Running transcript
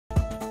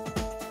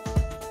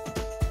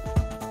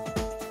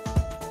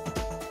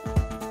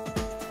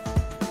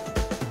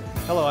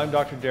Hello, I'm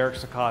Dr. Derek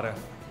Sakata.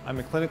 I'm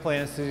a clinical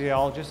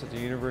anesthesiologist at the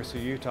University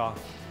of Utah.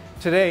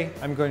 Today,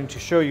 I'm going to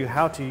show you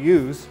how to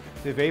use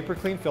the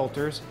vapour-free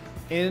filters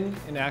in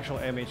an actual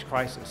MH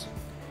crisis.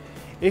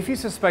 If you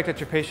suspect that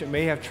your patient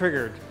may have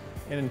triggered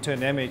into an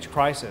MH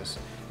crisis,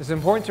 it's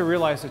important to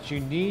realize that you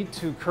need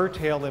to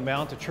curtail the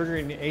amount of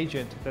triggering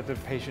agent that the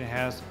patient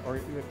has or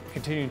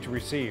continuing to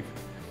receive.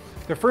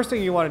 The first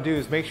thing you want to do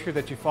is make sure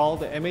that you follow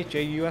the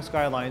MHA US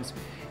guidelines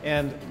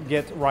and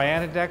get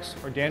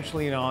Ryanodex or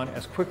dantrolene on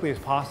as quickly as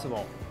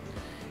possible.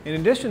 In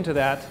addition to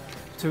that,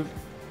 to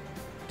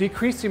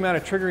decrease the amount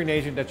of triggering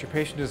agent that your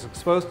patient is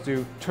exposed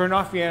to, turn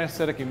off your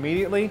anesthetic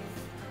immediately,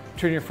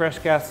 turn your fresh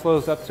gas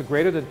flows up to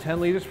greater than 10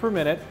 liters per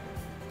minute,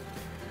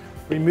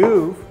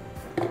 remove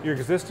your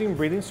existing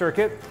breathing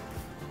circuit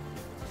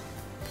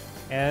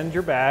and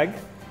your bag,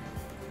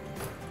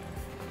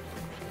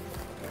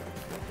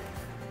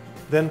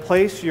 then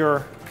place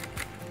your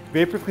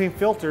vapour-free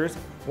filters,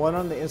 one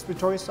on the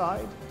inspiratory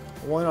side,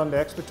 one on the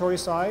expiratory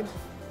side.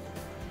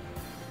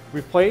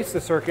 Replace the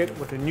circuit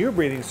with a new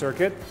breathing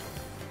circuit.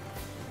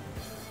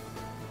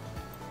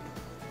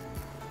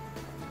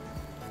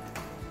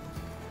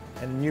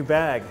 And a new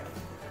bag.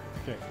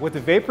 Okay. With the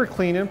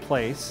vapour-free in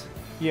place,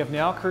 you have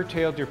now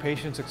curtailed your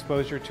patient's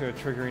exposure to a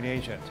triggering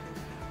agent.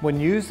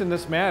 When used in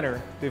this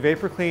manner, the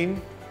vapour-free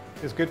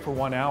is good for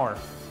 1 hour.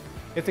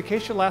 If the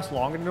case should last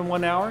longer than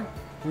 1 hour,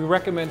 we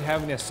recommend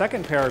having a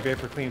second pair of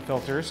vapour-free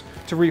filters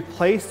to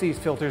replace these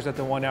filters at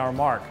the 1 hour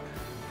mark.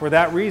 For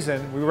that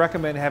reason, we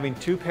recommend having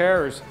 2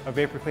 pairs of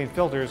vapour-free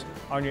filters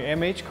on your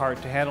MH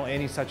cart to handle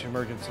any such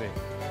emergency.